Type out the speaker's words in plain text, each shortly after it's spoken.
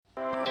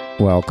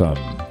Welcome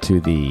to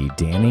the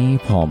Danny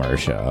Palmer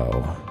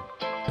Show.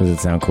 Does it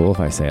sound cool if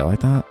I say it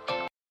like that?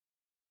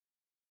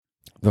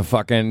 The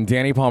fucking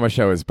Danny Palmer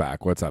Show is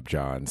back. What's up,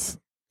 Johns?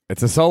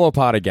 It's a solo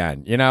pod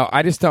again. You know,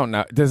 I just don't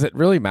know. Does it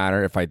really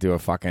matter if I do a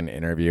fucking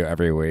interview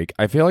every week?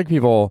 I feel like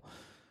people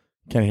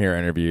can hear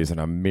interviews in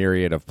a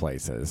myriad of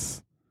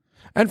places.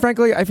 And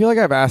frankly, I feel like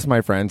I've asked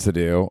my friends to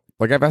do,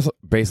 like I've asked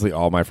basically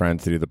all my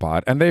friends to do the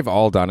pod, and they've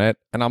all done it.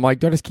 And I'm like,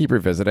 do I just keep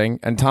revisiting?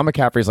 And Tom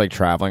McCaffrey's like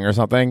traveling or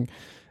something.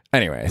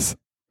 Anyways,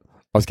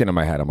 I was getting in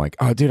my head. I'm like,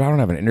 oh, dude, I don't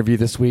have an interview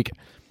this week.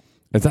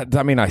 Does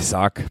that mean I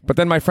suck? But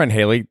then my friend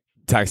Haley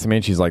texted me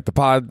and she's like, the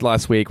pod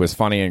last week was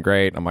funny and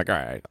great. I'm like, all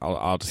right,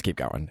 I'll just keep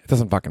going. It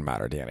doesn't fucking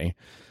matter, Danny.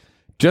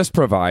 Just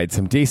provide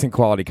some decent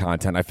quality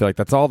content. I feel like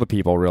that's all the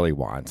people really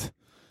want.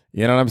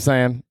 You know what I'm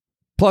saying?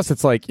 Plus,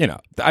 it's like, you know,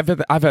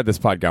 I've had this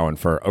pod going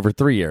for over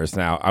 3 years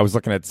now. I was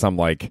looking at some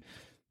like,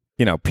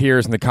 you know,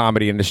 peers in the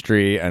comedy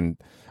industry, and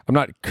I'm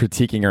not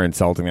critiquing or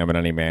insulting them in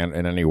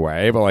any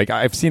way, but like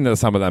I've seen that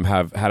some of them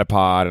have had a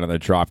pod and they're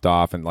dropped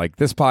off, and like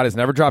this pod has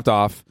never dropped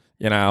off.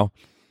 You know,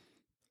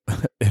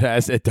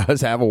 it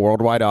does have a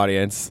worldwide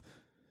audience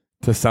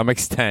to some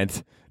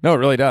extent. No, it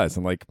really does,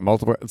 and like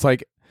multiple. It's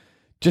like,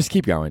 just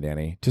keep going,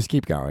 Danny. Just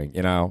keep going.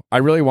 You know, I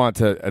really want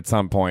to at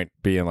some point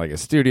be in like a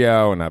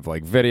studio and have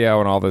like video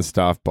and all this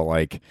stuff, but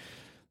like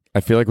I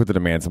feel like with the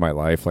demands of my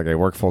life, like I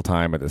work full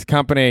time at this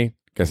company.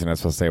 Guess you're not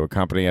supposed to say what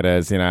company it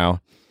is. You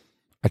know.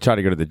 I try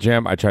to go to the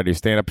gym. I try to do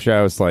stand-up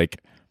shows.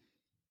 Like,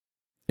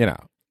 you know,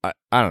 I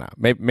don't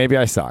know. Maybe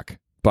I suck.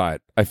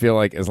 But I feel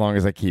like as long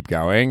as I keep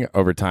going,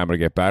 over time it'll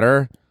get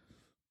better.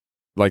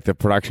 Like the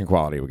production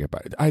quality will get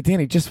better.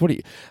 Danny,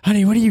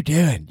 honey, what are you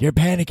doing? You're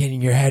panicking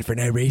in your head for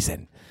no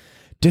reason.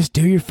 Just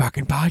do your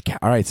fucking podcast.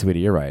 All right,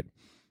 sweetie, you're right.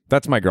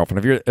 That's my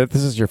girlfriend. If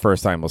this is your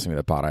first time listening to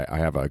the pod, I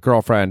have a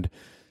girlfriend.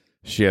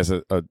 She has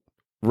a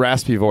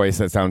raspy voice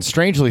that sounds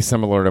strangely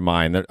similar to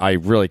mine. That I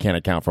really can't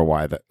account for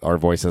why that our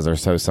voices are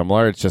so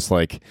similar. It's just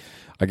like,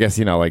 I guess,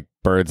 you know, like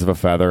birds of a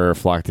feather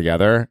flock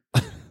together,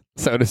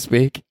 so to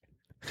speak.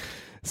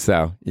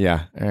 So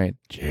yeah, all right,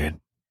 June.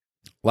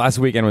 Last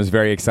weekend was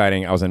very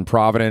exciting. I was in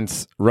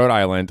Providence, Rhode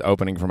Island,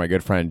 opening for my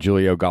good friend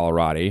Giulio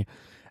Gallerati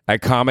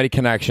at Comedy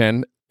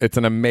Connection. It's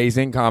an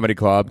amazing comedy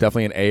club,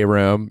 definitely an A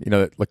room. You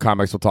know, the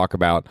comics will talk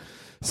about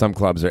some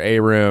clubs are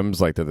A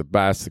rooms, like they're the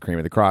best, the cream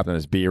of the crop. And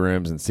there's B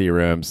rooms and C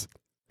rooms.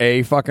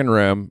 A fucking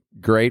room,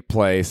 great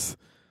place.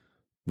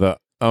 The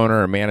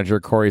owner or manager,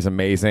 Corey's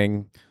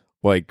amazing.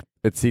 Like,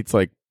 it seats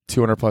like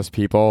 200 plus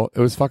people. It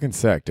was fucking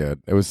sick,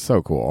 dude. It was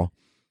so cool.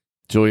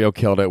 Giulio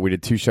killed it. We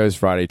did 2 shows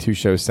Friday, 2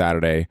 shows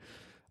Saturday.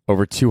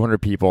 Over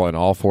 200 people in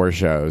all 4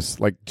 shows.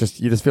 Like,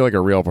 you just feel like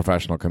a real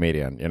professional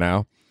comedian, you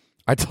know?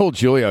 I told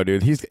Giulio,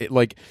 dude, he's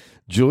like,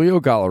 Giulio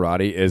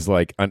Gallerati is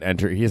like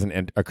he's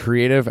a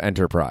creative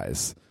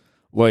enterprise.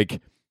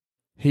 Like,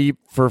 he,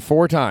 for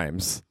 4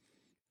 times,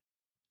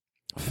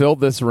 filled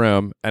this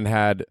room and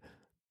had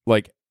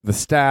like the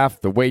staff,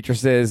 the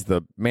waitresses,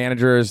 the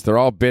managers, they're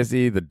all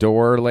busy, the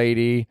door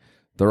lady,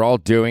 they're all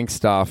doing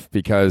stuff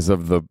because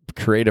of the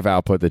creative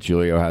output that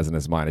Giulio has in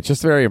his mind. It's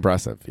just very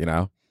impressive, you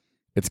know?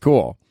 It's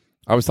cool.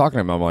 I was talking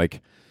to him, I'm like,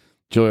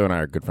 Giulio and I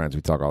are good friends,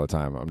 we talk all the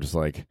time. I'm just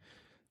like,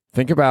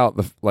 think about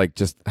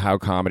just how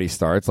comedy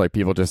starts. Like,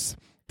 people just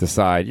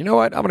decide, you know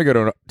what, I'm going to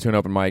go to an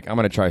open mic, I'm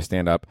going to try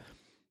stand up.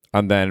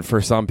 And then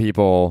for some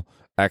people,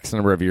 X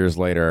number of years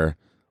later,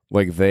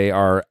 like, they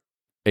are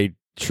a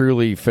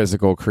truly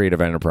physical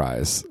creative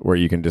enterprise where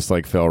you can just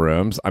like fill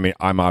rooms. I mean,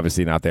 I'm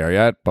obviously not there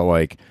yet, but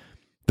like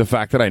the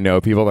fact that I know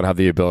people that have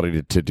the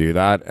ability to do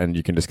that, and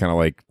you can just kind of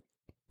like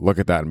look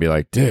at that and be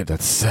like, dude,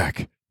 that's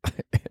sick.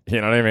 You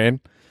know what I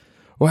mean?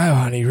 Wow,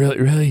 honey,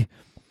 really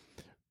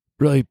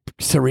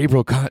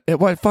cerebral.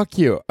 What? Fuck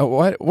you.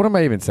 What am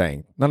I even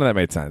saying? None of that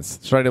made sense.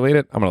 Should I delete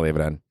it? I'm going to leave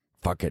it in.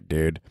 Fuck it,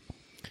 dude.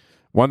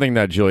 One thing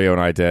that Giulio and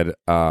I did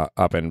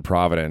up in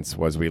Providence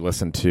was we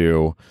listened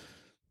to,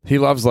 he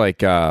loves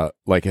like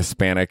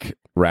Hispanic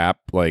rap,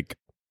 like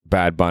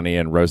Bad Bunny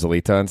and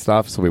Rosalita and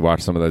stuff. So we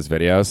watched some of those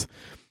videos.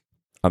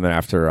 And then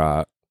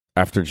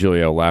after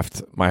Giulio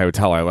left my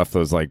hotel, I left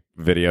those like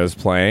videos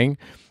playing.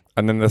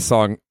 And then the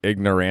song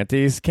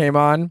Ignorantes came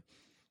on.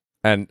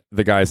 And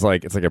the guy's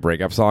like, it's like a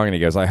breakup song. And he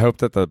goes, I hope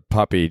that the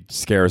puppy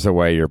scares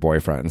away your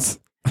boyfriends.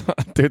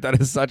 Dude,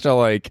 that is such a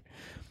like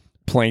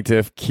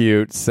plaintive,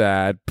 cute,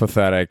 sad,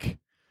 pathetic,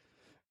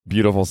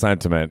 beautiful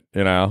sentiment,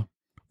 you know?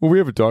 Well, we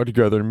have a dog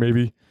together, and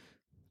maybe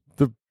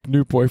the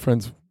new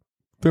boyfriends,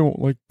 they won't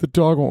like, the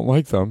dog won't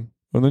like them,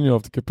 and then you'll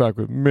have to get back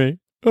with me.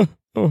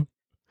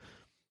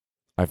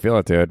 I feel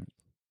it, dude.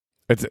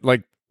 It's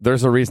like,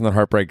 there's a reason that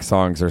heartbreak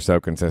songs are so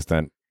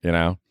consistent, you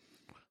know?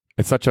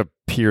 It's such a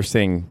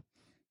piercing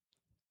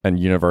and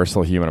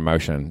universal human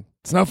emotion.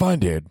 It's no fun,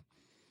 dude.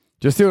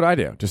 Just do what I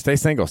do. Just stay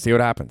single. See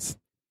what happens.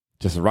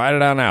 Just ride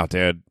it out,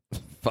 dude.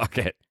 Fuck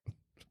it.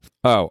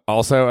 Oh,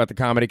 also at the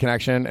Comedy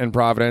Connection in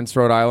Providence,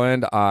 Rhode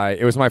Island,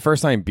 it was my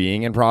first time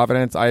being in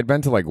Providence. I had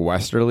been to like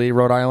Westerly,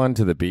 Rhode Island,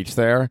 to the beach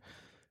there,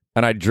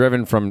 and I'd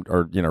driven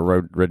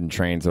ridden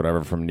trains or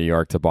whatever from New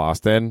York to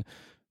Boston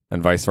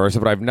and vice versa,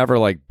 but I've never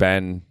like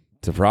been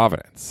to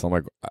Providence. So I'm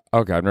like,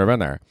 okay, I've never been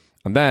there.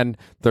 And then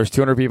there's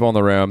 200 people in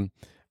the room.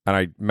 And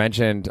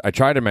I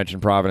tried to mention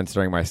Providence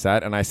during my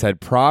set, and I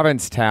said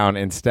Provincetown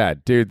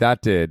instead. Dude,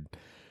 that did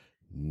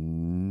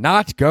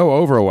not go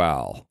over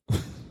well.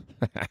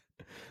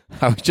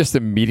 I was just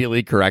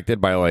immediately corrected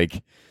by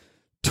like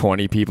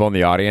 20 people in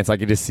the audience. I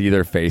could just see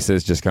their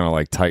faces just kind of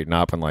like tighten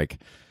up and like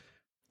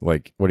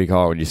what do you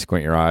call it when you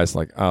squint your eyes?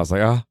 Like, I was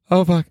like,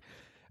 oh fuck.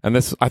 And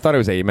I thought it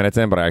was 8 minutes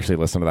in, but I actually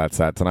listened to that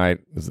set tonight.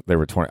 I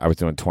was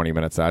doing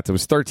 20-minute sets. It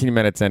was 13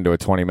 minutes into a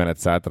 20-minute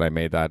set that I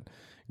made that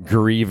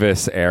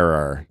grievous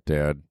error,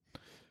 dude.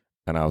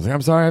 And I was like,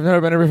 I'm sorry, I've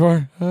never been here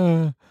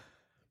before.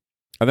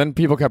 And then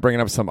people kept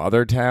bringing up some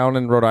other town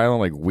in Rhode Island,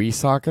 like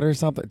Weesocket or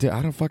something. Dude,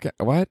 I don't fucking,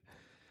 what?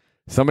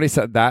 Somebody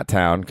said that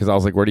town, because I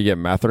was like, where do you get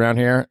meth around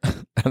here?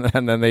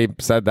 And then they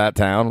said that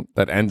town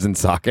that ends in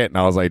socket. And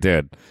I was like,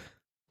 dude,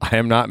 I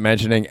am not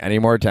mentioning any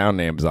more town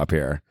names up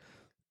here.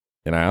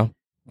 You know?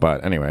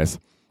 But anyways,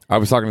 I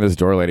was talking to this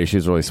door lady. She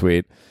was really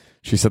sweet.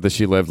 She said that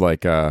she lived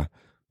like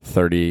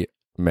 30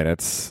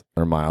 minutes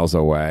or miles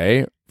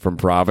away from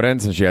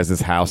Providence, and she has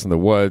this house in the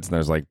woods, and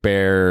there's like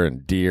bear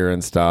and deer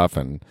and stuff,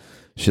 and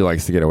she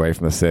likes to get away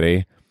from the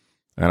city.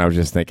 And I was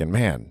just thinking,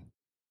 man,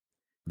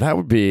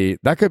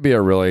 that could be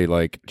a really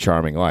like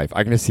charming life.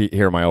 I can just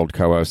hear my old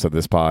co-host of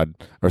this pod,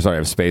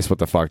 of Space What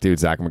the Fuck Dude,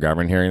 Zach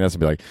McGovern, hearing this and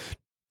be like,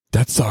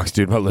 that sucks,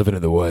 dude, about living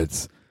in the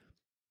woods.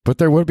 But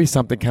there would be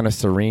something kind of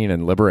serene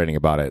and liberating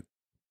about it,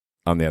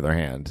 on the other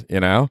hand, you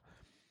know?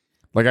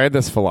 Like, I had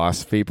this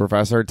philosophy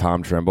professor,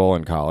 Tom Trimble,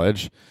 in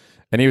college,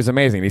 and he was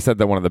amazing. He said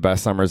that one of the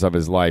best summers of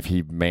his life,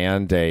 he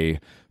manned a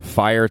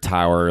fire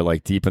tower,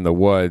 like, deep in the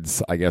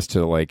woods, I guess,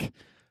 to, like,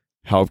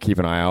 help keep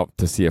an eye out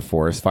to see if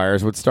forest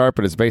fires would start.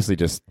 But it's basically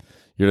just,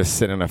 you're just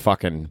sitting in a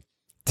fucking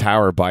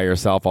tower by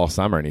yourself all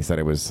summer, and he said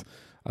it was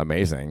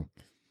amazing.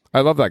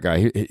 I love that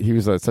guy. He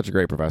was such a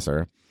great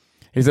professor.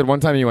 He said one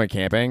time he went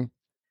camping,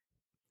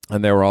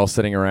 and they were all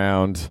sitting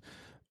around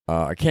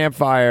a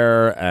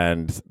campfire,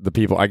 and the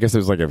people, I guess it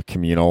was like a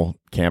communal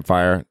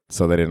campfire,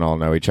 so they didn't all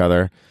know each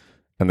other.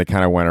 And they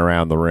kind of went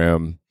around the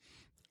room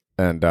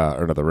and,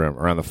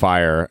 around the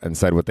fire and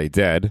said what they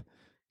did.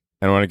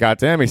 And when it got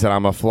to him, he said,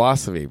 I'm a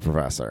philosophy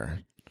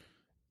professor.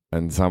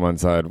 And someone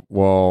said,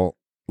 well,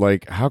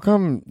 like, how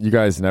come you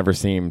guys never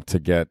seem to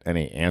get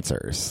any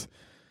answers?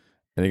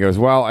 And he goes,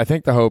 well, I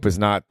think the hope is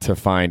not to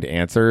find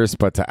answers,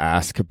 but to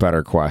ask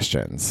better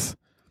questions.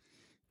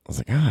 I was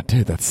like,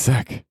 dude, that's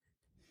sick.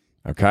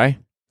 Okay.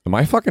 Am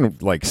I fucking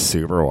like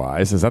super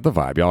wise? Is that the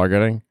vibe y'all are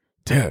getting?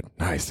 Dude,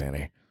 nice,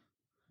 Danny.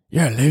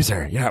 You're a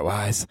loser. You're not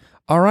wise.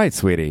 All right,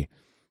 sweetie.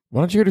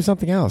 Why don't you go do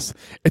something else?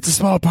 It's a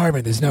small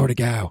apartment. There's nowhere to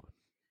go.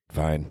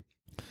 Fine.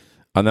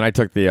 And then I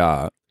took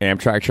the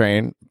Amtrak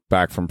train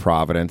back from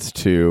Providence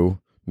to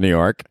New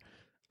York,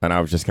 and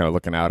I was just kind of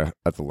looking out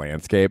at the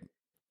landscape.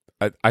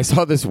 I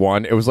saw this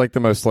one. It was like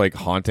the most like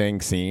haunting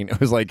scene. It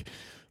was like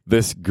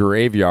this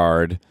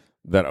graveyard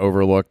that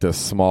overlooked a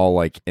small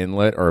like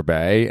inlet or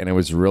bay, and it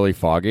was really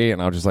foggy.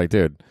 And I was just like,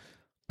 dude,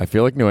 I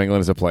feel like New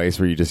England is a place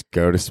where you just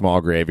go to small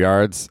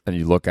graveyards and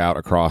you look out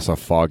across a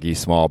foggy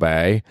small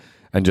bay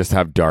and just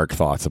have dark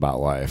thoughts about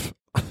life.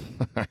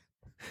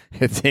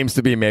 It seems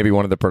to be maybe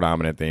one of the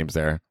predominant themes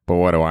there, but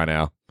what do I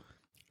know?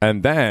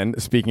 And then,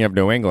 speaking of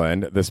New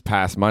England, this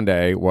past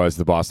Monday was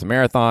the Boston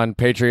Marathon,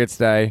 Patriots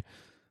Day,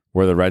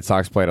 where the Red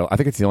Sox played. I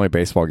think it's the only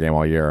baseball game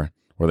all year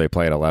where they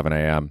play at 11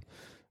 a.m.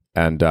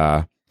 And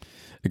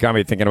it got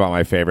me thinking about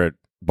my favorite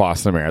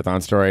Boston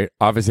Marathon story.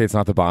 Obviously, it's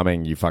not the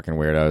bombing, you fucking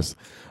weirdos.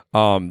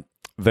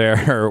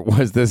 There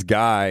was this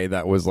guy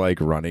that was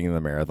like running in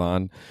the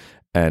marathon,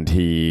 and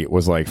he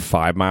was like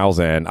 5 miles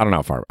in. I don't know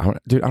how far.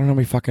 Dude, I don't know how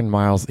many fucking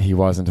miles he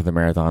was into the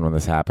marathon when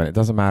this happened. It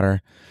doesn't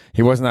matter.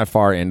 He wasn't that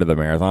far into the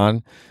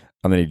marathon.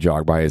 And then he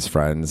jogged by his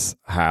friend's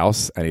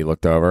house, and he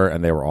looked over,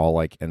 and they were all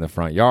like in the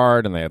front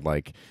yard, and they had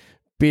like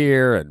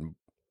beer and,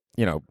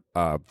 you know,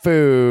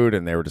 food,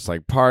 and they were just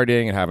like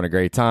partying and having a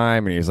great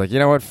time. And he was like, you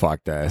know what?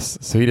 Fuck this.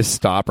 So he just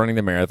stopped running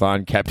the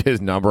marathon, kept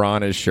his number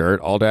on his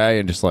shirt all day,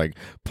 and just like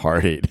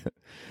partied.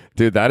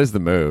 Dude, that is the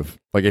move.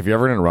 Like, if you're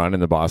ever going to run in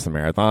the Boston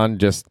Marathon,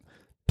 just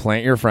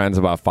plant your friends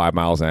about 5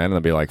 miles in and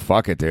then be like,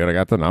 fuck it, dude, I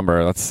got the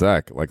number. That's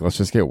sick. Like, let's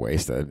just get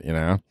wasted, you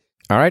know?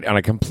 All right. On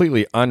a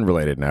completely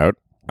unrelated note,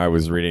 I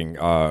was reading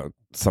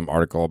some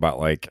article about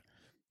like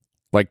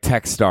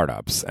tech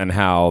startups and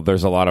how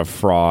there's a lot of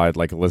fraud,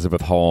 like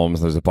Elizabeth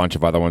Holmes. There's a bunch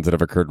of other ones that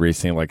have occurred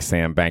recently, like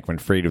Sam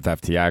Bankman-Fried with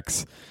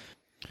FTX.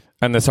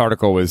 And this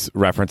article was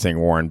referencing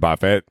Warren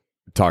Buffett,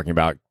 talking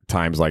about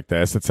times like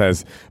this. It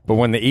says, but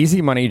when the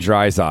easy money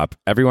dries up,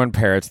 everyone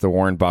parrots the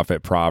Warren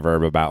Buffett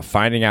proverb about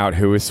finding out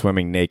who is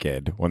swimming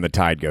naked when the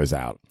tide goes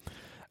out.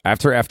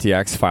 After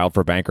FTX filed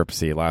for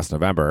bankruptcy last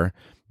November,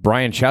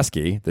 Brian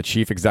Chesky, the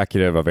chief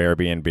executive of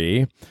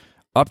Airbnb,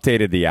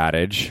 updated the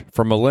adage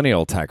for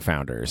millennial tech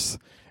founders.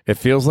 It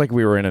feels like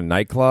we were in a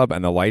nightclub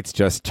and the lights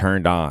just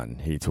turned on,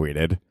 he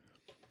tweeted.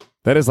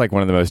 That is like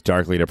one of the most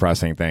darkly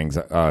depressing things,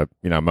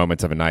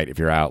 moments of a night if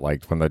you're out,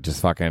 like when they're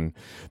just fucking,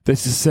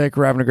 this is sick,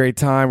 we're having a great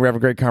time, we're having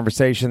a great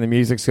conversation, the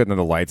music's good, and then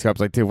the lights go up.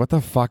 It's like, dude, what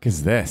the fuck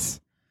is this?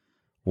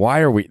 Why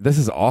are we? This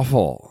is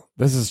awful.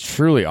 This is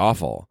truly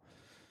awful.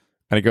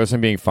 And it goes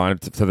from being fun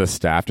to the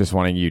staff just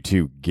wanting you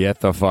to get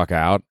the fuck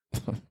out.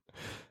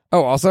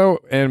 Oh, also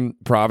in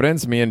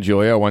Providence, me and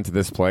Julia went to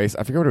this place.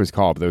 I forget what it was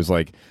called, but there was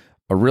like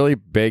a really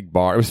big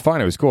bar. It was fun.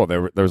 It was cool.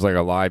 There was like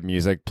a live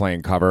music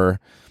playing cover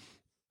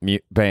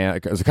band.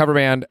 It was a cover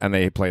band, and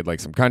they played like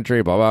some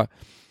country, blah, blah.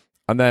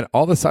 And then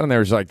all of a sudden, there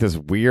was like this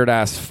weird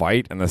ass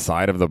fight in the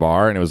side of the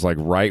bar, and it was like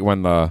right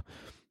when the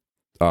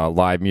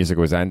live music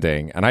was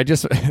ending. And I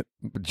just,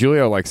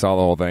 Julia like saw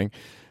the whole thing.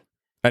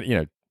 And, you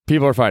know,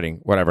 people are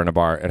fighting, whatever, in a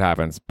bar. It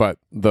happens. But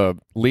the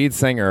lead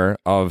singer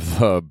of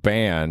the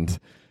band,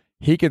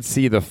 he could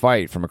see the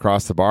fight from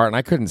across the bar, and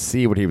I couldn't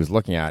see what he was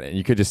looking at. And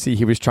you could just see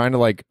he was trying to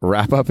like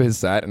wrap up his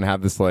set and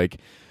have this like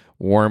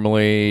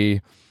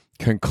warmly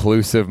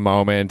conclusive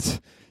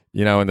moment,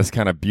 you know, in this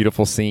kind of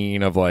beautiful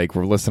scene of like,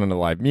 we're listening to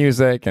live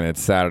music and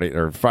it's Saturday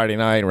or Friday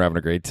night and we're having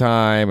a great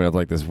time and it's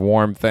like this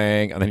warm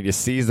thing. And then he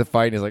just sees the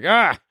fight and he's like,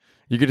 ah,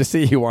 you could just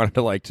see he wanted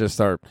to like just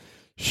start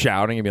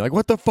shouting and be like,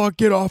 what the fuck,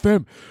 get off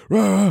him.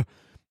 Ah.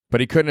 But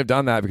he couldn't have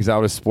done that because I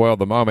would have spoiled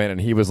the moment. And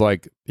he was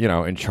like, you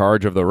know, in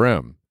charge of the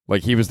room.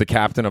 Like he was the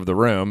captain of the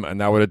room,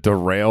 and that would have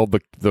derailed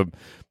the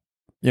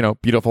you know,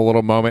 beautiful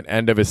little moment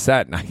end of his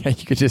set. And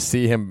you could just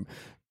see him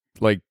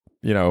like,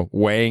 you know,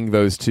 weighing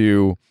those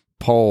two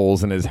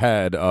poles in his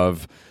head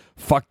of,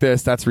 fuck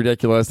this, that's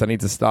ridiculous, that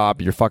needs to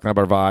stop, you're fucking up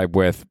our vibe,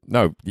 with,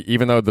 no,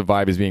 even though the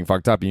vibe is being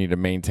fucked up, you need to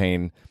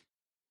maintain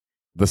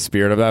the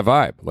spirit of that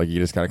vibe. Like, you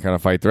just gotta kind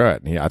of fight through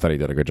it. And I thought he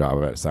did a good job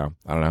of it, so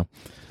I don't know.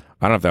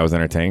 I don't know if that was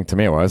entertaining. To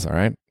me, it was. All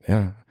right.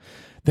 Yeah.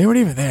 They weren't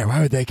even there.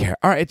 Why would they care?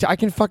 All right. I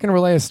can fucking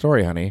relay a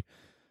story, honey.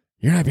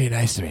 You're not being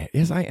nice to me.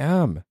 Yes, I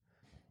am.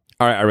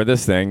 All right. I read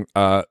this thing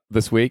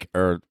this week,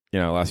 or, you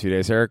know, last few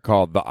days here,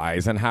 called the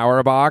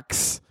Eisenhower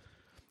box.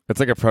 It's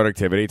like a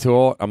productivity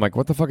tool. I'm like,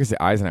 what the fuck is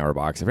the Eisenhower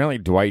box? Apparently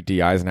Dwight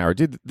D. Eisenhower,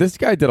 dude, this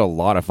guy did a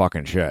lot of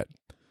fucking shit.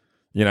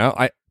 You know,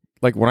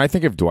 when I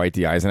think of Dwight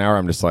D. Eisenhower,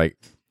 I'm just like,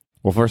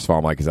 well, first of all,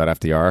 I'm like, is that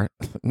FDR?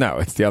 No,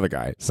 it's the other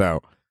guy.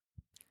 So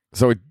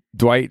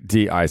Dwight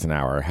D.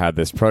 Eisenhower had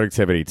this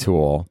productivity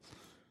tool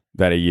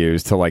that he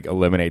used to like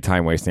eliminate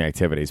time-wasting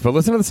activities. But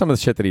listen to some of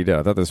the shit that he did.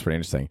 I thought this was pretty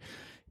interesting.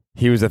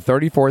 He was the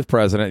 34th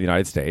president of the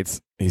United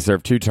States. He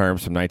served 2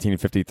 terms from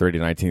 1953 to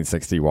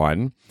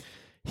 1961.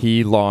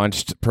 He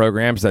launched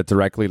programs that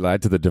directly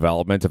led to the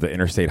development of the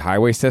interstate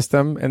highway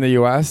system in the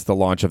U.S., the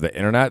launch of the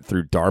internet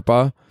through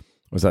DARPA.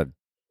 Was that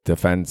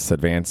Defense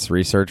Advanced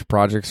Research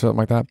Project, something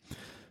like that?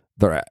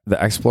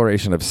 The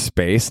exploration of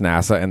space,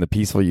 NASA, and the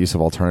peaceful use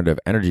of alternative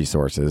energy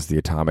sources, the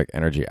Atomic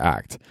Energy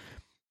Act.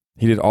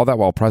 He did all that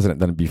while president.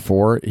 Then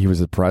before he was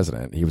the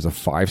president, he was a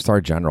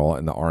 5-star general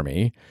in the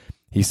Army.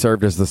 He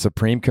served as the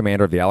supreme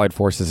commander of the Allied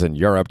forces in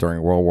Europe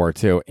during World War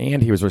II,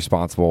 and he was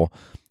responsible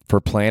for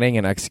planning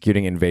and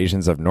executing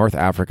invasions of North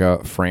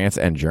Africa, France,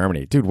 and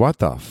Germany. Dude, what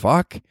the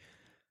fuck?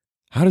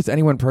 How does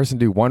any one person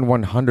do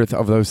 1/100th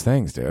of those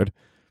things, dude?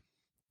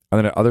 And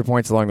then at other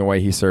points along the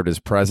way, he served as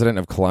president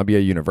of Columbia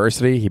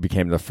University. He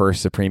became the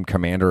first supreme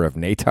commander of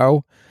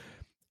NATO.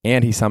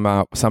 And he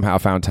somehow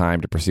found time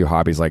to pursue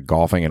hobbies like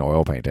golfing and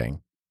oil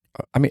painting.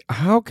 I mean,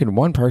 how can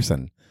one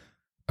person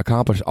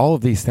accomplish all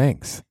of these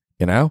things,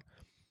 you know?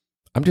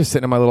 I'm just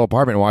sitting in my little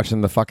apartment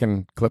watching the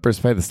fucking Clippers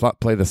play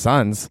the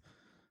Suns.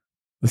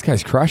 This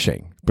guy's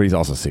crushing, but he's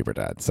also super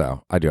dead.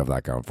 So I do have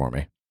that going for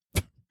me.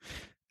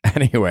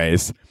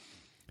 Anyways,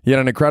 he had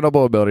an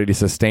incredible ability to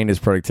sustain his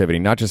productivity,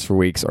 not just for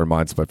weeks or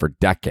months, but for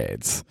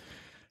decades.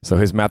 So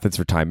his methods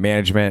for time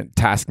management,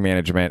 task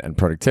management, and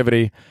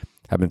productivity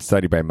have been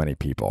studied by many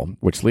people,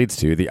 which leads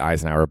to the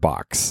Eisenhower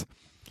box.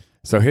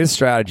 So his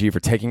strategy for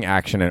taking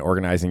action and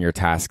organizing your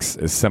tasks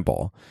is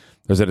simple.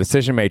 There's a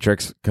decision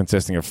matrix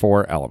consisting of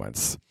 4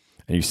 elements,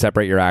 and you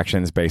separate your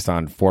actions based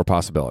on 4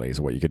 possibilities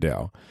of what you could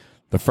do.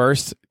 The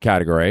first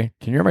category,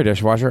 can you hear my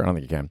dishwasher? I don't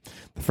think you can.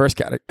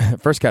 The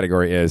first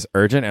category is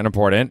urgent and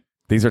important.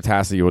 These are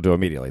tasks that you will do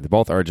immediately. They're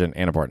both urgent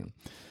and important.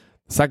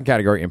 The second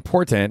category,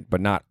 important but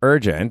not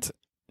urgent,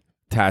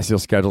 tasks you'll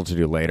schedule to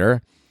do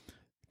later.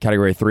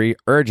 Category 3,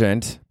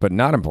 urgent but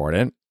not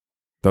important.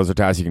 Those are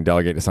tasks you can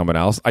delegate to someone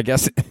else. I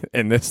guess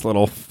in this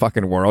little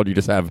fucking world, you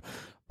just have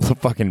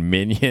fucking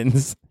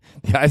minions.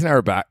 The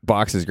Eisenhower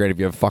box is great if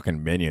you have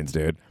fucking minions,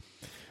 dude.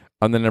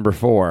 And then number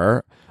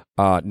 4,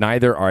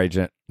 neither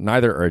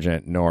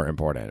urgent nor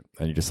important.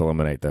 And you just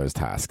eliminate those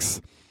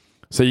tasks.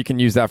 So you can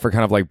use that for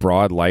kind of like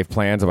broad life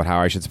plans about how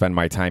I should spend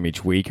my time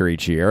each week or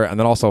each year. And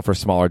then also for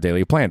smaller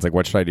daily plans, like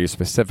what should I do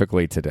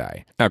specifically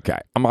today? Okay,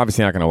 I'm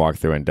obviously not going to walk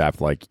through in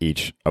depth like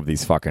each of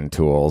these fucking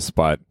tools,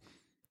 but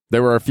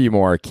there were a few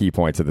more key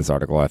points of this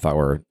article I thought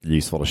were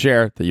useful to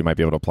share that you might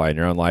be able to apply in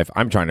your own life.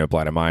 I'm trying to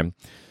apply to mine.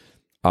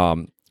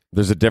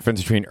 There's a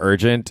difference between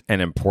urgent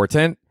and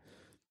important.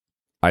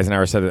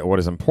 Eisenhower said that what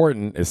is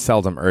important is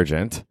seldom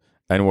urgent,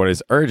 and what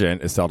is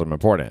urgent is seldom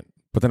important.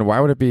 But then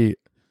why would it be...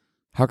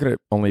 How could it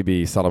only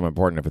be seldom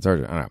important if it's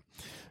urgent? I don't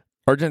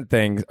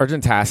know.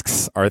 Urgent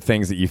tasks are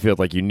things that you feel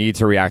like you need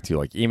to react to,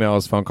 like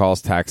emails, phone calls,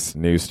 texts,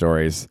 news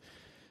stories.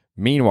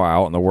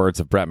 Meanwhile, in the words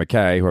of Brett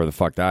McKay, whoever the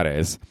fuck that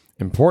is,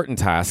 Important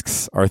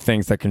tasks are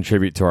things that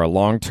contribute to our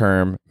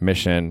long-term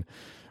mission,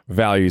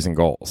 values, and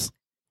goals.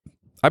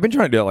 I've been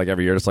trying to do it like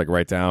every year, just like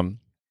write down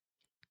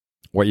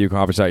what you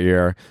accomplished that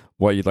year,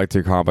 what you'd like to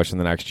accomplish in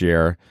the next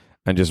year,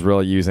 and just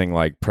really using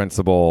like a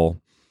principled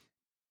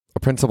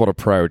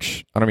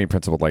approach. I don't mean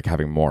principled like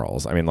having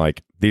morals. I mean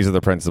like these are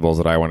the principles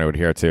that I want to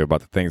adhere to about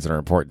the things that are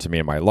important to me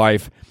in my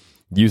life,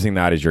 using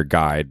that as your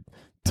guide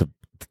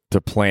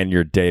to plan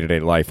your day-to-day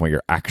life when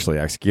you're actually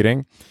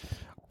executing.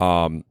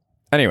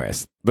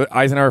 Anyways, the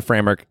Eisenhower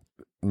framework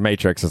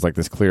matrix is like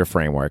this clear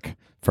framework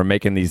for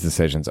making these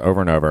decisions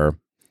over and over.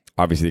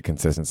 Obviously,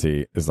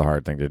 consistency is the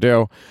hard thing to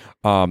do.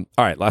 All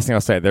right, last thing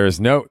I'll say. This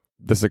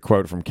is a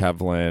quote from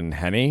Kevlin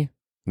Henney.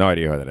 No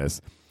idea who that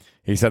is.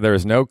 He said, there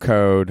is no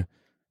code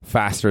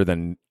faster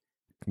than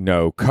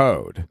no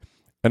code.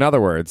 In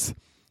other words,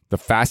 the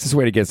fastest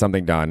way to get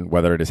something done,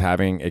 whether it is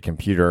having a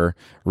computer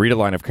read a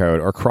line of code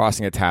or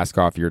crossing a task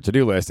off your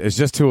to-do list, is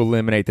just to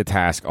eliminate the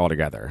task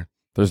altogether.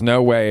 There's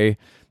no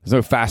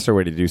faster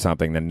way to do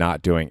something than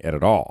not doing it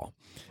at all.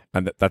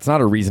 And that's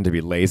not a reason to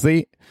be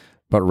lazy,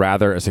 but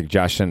rather a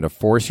suggestion to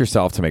force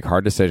yourself to make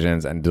hard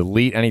decisions and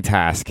delete any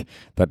task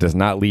that does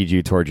not lead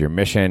you towards your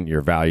mission,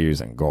 your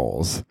values, and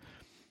goals.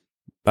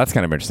 That's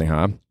kind of interesting,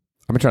 huh?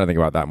 I've been trying to think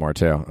about that more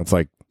too. It's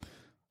like,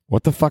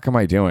 what the fuck am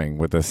I doing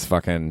with this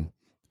fucking...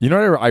 You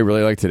know what I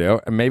really like to do?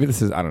 And maybe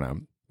this is, I don't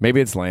know.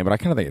 Maybe it's lame, but I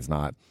kind of think it's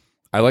not.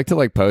 I like to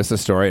like post a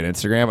story on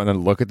Instagram and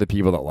then look at the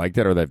people that liked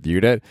it or that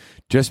viewed it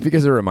just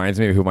because it reminds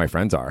me of who my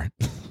friends are.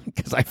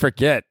 Because I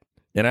forget,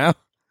 you know?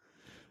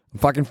 I'm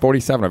fucking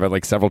 47. I've had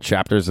like several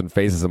chapters and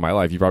phases in my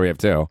life. You probably have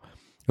too.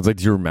 It's like,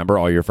 do you remember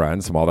all your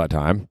friends from all that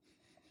time?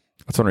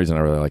 That's one reason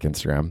I really like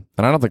Instagram.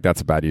 And I don't think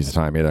that's a bad use of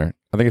time either.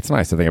 I think it's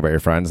nice to think about your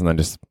friends and then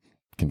just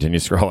continue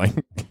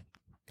scrolling.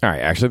 All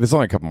right, actually, there's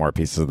only a couple more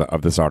pieces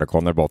of this article,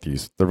 and they're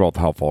both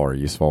helpful or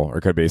useful, or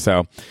could be.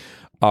 So,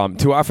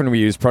 too often we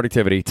use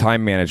productivity,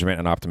 time management,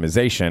 and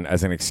optimization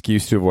as an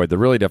excuse to avoid the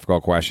really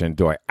difficult question,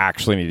 do I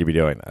actually need to be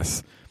doing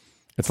this?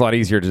 It's a lot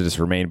easier to just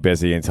remain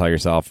busy and tell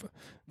yourself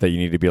that you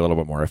need to be a little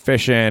bit more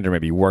efficient or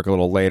maybe work a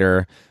little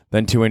later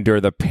than to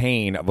endure the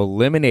pain of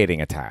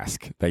eliminating a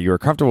task that you are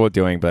comfortable with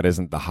doing but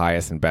isn't the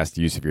highest and best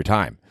use of your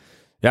time.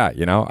 Yeah,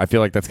 you know, I feel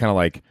like that's kind of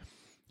like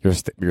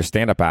your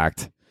stand-up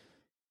act.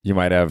 You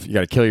got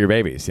to kill your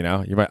babies, you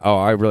know?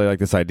 I really like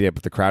this idea,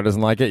 but the crowd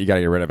doesn't like it, you got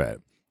to get rid of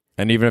it.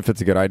 And even if it's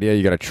a good idea,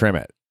 you got to trim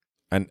it.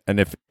 And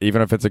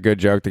even if it's a good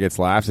joke that gets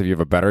laughs, if you have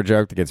a better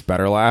joke that gets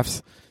better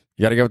laughs,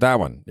 you got to go with that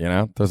one, you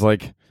know? There's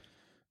like,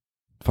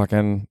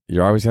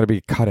 you always got to be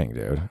cutting,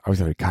 dude. Always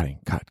got to be cutting.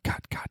 Cut.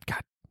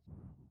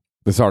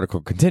 This article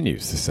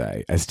continues to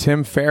say, as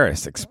Tim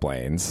Ferriss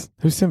explains,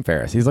 who's Tim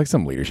Ferriss? He's like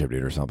some leadership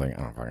dude or something.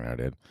 I don't fucking know,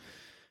 dude.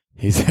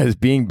 He says,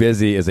 being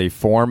busy is a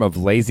form of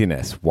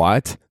laziness.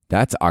 What?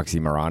 That's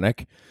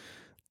oxymoronic.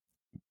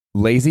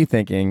 Lazy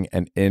thinking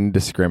and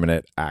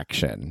indiscriminate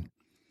action.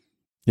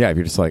 Yeah, if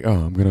you're just like,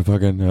 I'm going to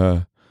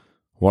fucking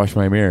wash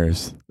my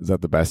mirrors. Is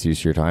that the best use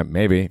of your time?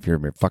 Maybe, if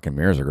your fucking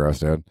mirrors are gross,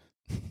 dude.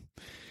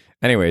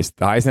 Anyways,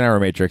 the Eisenhower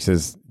matrix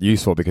is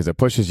useful because it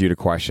pushes you to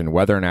question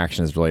whether an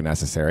action is really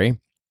necessary,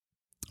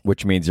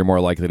 which means you're more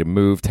likely to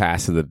move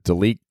tasks to the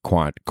delete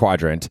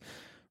quadrant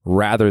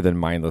rather than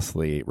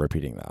mindlessly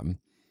repeating them.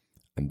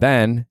 And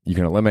then you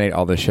can eliminate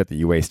all this shit that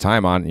you waste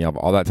time on, and you have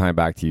all that time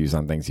back to use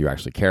on things you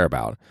actually care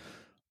about.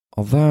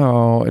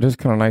 Although it is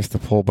kind of nice to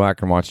pull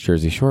back and watch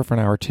Jersey Shore for an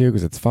hour or two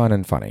because it's fun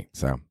and funny.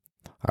 So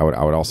I would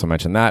also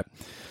mention that.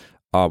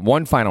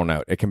 One final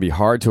note, it can be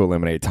hard to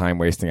eliminate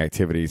time-wasting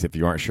activities if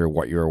you aren't sure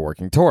what you're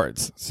working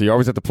towards. So you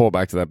always have to pull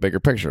back to that bigger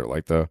picture,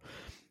 like the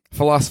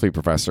philosophy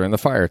professor in the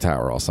fire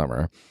tower all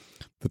summer.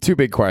 The two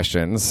big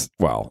questions,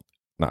 well,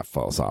 not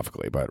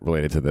philosophically, but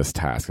related to this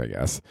task, I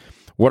guess.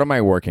 What am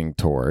I working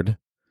toward?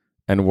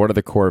 And what are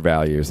the core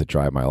values that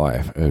drive my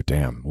life? Oh,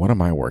 damn. What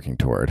am I working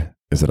toward?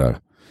 Is it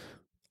a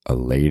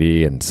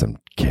lady and some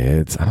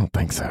kids? I don't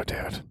think so,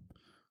 dude.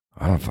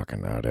 I don't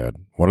fucking know, dude.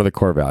 What are the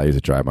core values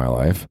that drive my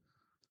life?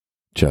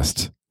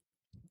 Just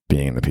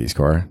being in the Peace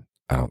Corps.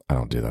 I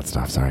don't do that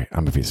stuff. Sorry.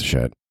 I'm a piece of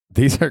shit.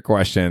 These are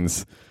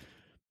questions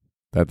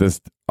that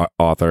this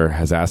author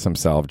has asked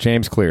himself.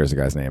 James Clear is the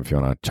guy's name if you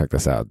want to check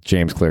this out.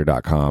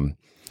 JamesClear.com.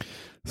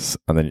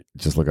 And then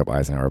just look up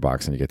Eisenhower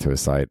box and you get to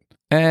his site.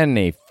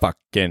 Any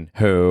fucking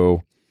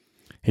who.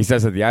 He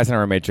says that the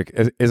Eisenhower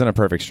matrix isn't a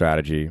perfect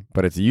strategy,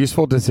 but it's a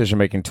useful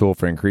decision-making tool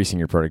for increasing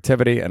your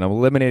productivity and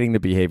eliminating the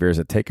behaviors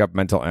that take up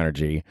mental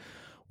energy,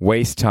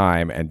 waste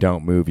time, and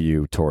don't move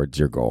you towards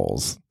your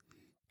goals.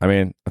 I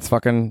mean, that's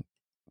fucking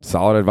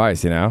solid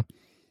advice, you know?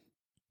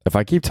 If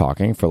I keep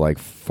talking for like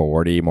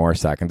 40 more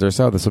seconds or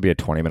so, this will be a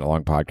 20-minute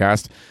long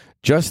podcast.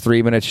 Just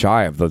 3 minutes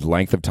shy of the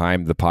length of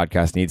time the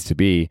podcast needs to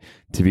be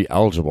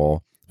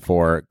eligible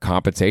for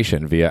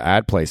compensation via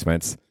ad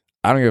placements.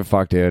 I don't give a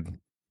fuck, dude.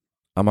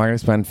 I'm not going to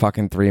spend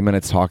fucking 3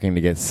 minutes talking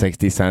to get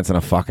 60 cents in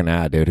a fucking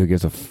ad, dude. Who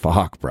gives a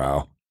fuck,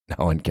 bro?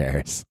 No one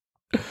cares.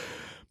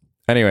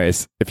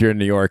 Anyways, if you're in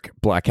New York,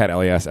 Black Cat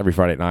LES every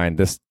Friday at 9.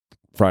 This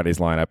Friday's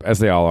lineup, as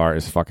they all are,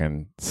 is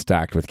fucking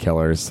stacked with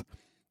killers.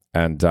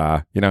 And,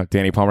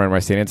 Danny Palmer on my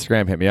state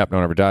Instagram. Hit me up. No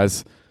one ever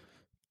does.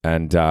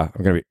 And I'm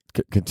going to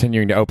be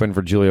continuing to open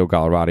for Giulio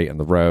Gallerati on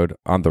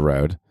the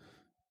road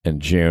in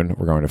June.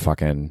 We're going to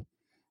fucking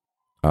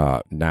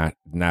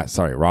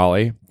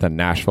Raleigh, then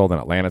Nashville, then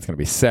Atlanta. It's going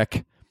to be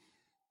sick.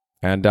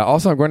 And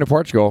also I'm going to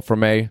Portugal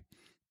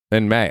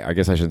in May. I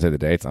guess I shouldn't say the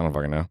dates. I don't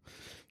fucking know.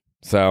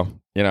 So,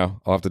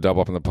 I'll have to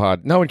double up in the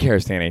pod. No one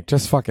cares, Danny.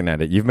 Just fucking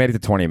end it. You've made it to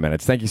 20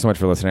 minutes. Thank you so much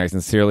for listening. I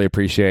sincerely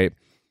appreciate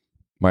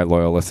my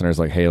loyal listeners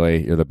like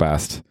Haley. You're the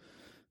best.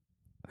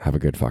 Have a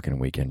good fucking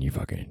weekend. You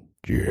fucking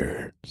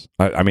cheers.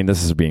 I mean,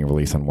 this is being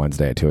released on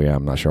Wednesday at 2 a.m.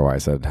 I'm not sure why I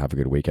said have a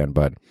good weekend,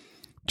 but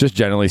just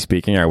generally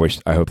speaking, I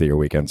hope that your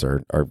weekends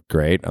are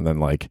great. And then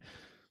like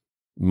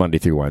Monday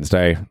through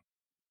Wednesday,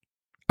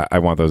 I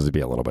want those to be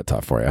a little bit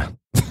tough for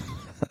you.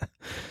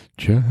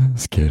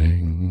 Just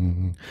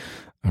kidding.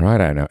 All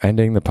right, I know.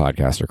 Ending the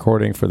podcast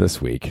recording for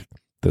this week.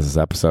 This is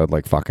episode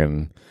like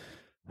fucking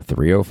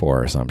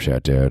 304 or some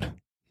shit, dude.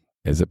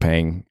 Is it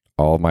paying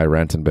all of my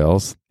rent and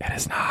bills? It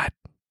is not.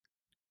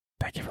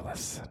 Thank you for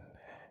listening.